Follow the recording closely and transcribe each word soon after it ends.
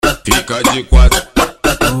fica de quatro,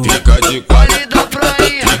 fica de quatro, da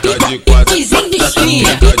prainha, fica de quatro, Piquezin Dos Crias,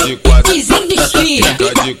 fica de quatro, Piquezin Dos Crias,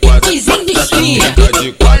 fica de quatro, Piquezin Dos Crias, fica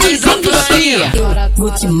de quatro, Piquezin Dos Crias. Eu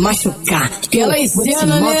vou te machucar, eu vou te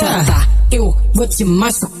maltratar, eu vou te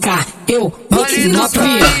machucar, eu vou te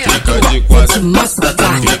maltratar, fica de vou te quatro,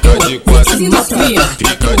 machucar, fica de quatro, te maltratar, fica de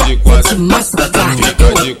vou te quatro, machucar,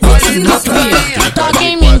 fica de quatro, te maltratar. toca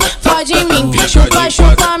em mim, fode em mim, chupa,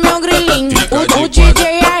 chupa meu grilinho. O DJ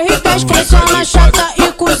R10 coleciona chata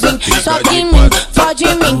e cozinha. Toca em mim, fode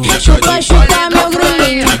em mim, chupa, chupa meu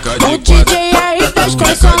grilinho. O DJ R10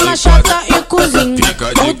 coleciona chata e cozinha.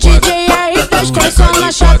 O DJ R10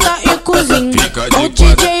 coleciona chata e cozinha. O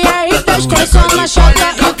DJ R10 coleciona chata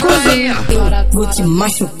e cozinha. Eu vou te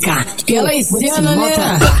machucar, eu vou te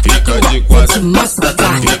maltratar, fica de vou te quatro,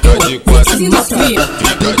 machucar, fica de quatro, te maltratar. fica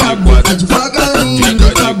de quatro, Devagarinho,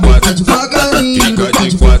 devagarinho, fica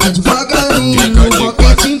de quatro, devagarinho, no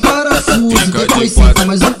boquete em parafuso, depois senta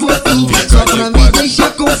mais um pouquinho, só pra me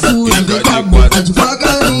deixar confuso. Vem com a boca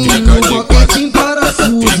devagarinho, no boquete em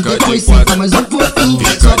parafuso, depois senta mais um pouquinho,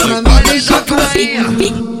 só pra me deixar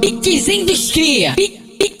confuso. Piquezin Dos Crias,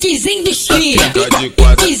 Piquezin Dos Crias, fica de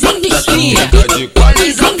quatro, Piquezin Dos Crias, fica de quatro,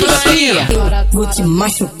 Piquezin Dos Crias. Eu vou te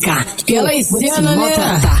machucar, eu vou te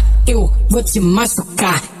maltratar, eu vou te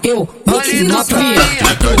machucar, eu vou te maltratar,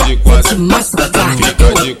 fica de vou te quatro, machucar, fica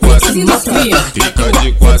de quatro, te maltratar, fica de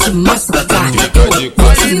vou te quatro, machucar, fica de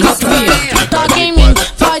quatro, te maltratar. Toca em mim,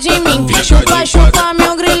 fode em mim, chupa, chupa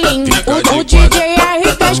meu grilinho. O DJ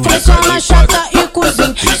R10 coleciona chata e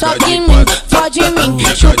cozinha. Toca em mim, fode em mim,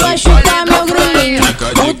 chupa, chupa meu grilinho.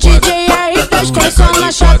 O DJ R10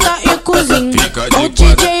 coleciona chata e cozinha. O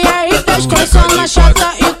DJ R10 coleciona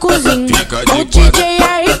chata e cozinha. O DJ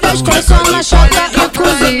R10 coleciona chata e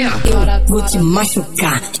cozinha. Eu vou te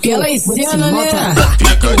machucar, eu vou te maltratar,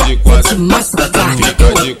 fica de vou te quatro, machucar,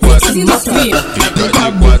 fica de quatro, te maltratar. fica Vem com a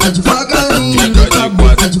de boca quatro, devagarinho, vem com a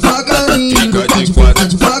boca devagarinho,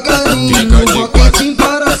 devagarinho, no boquete em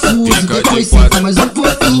parafuso, depois senta mais um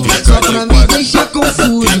pouquinho, só pra me deixar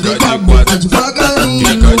confuso. Vem com a boca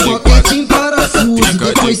devagarinho, no boquete em parafuso,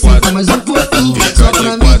 depois senta mais um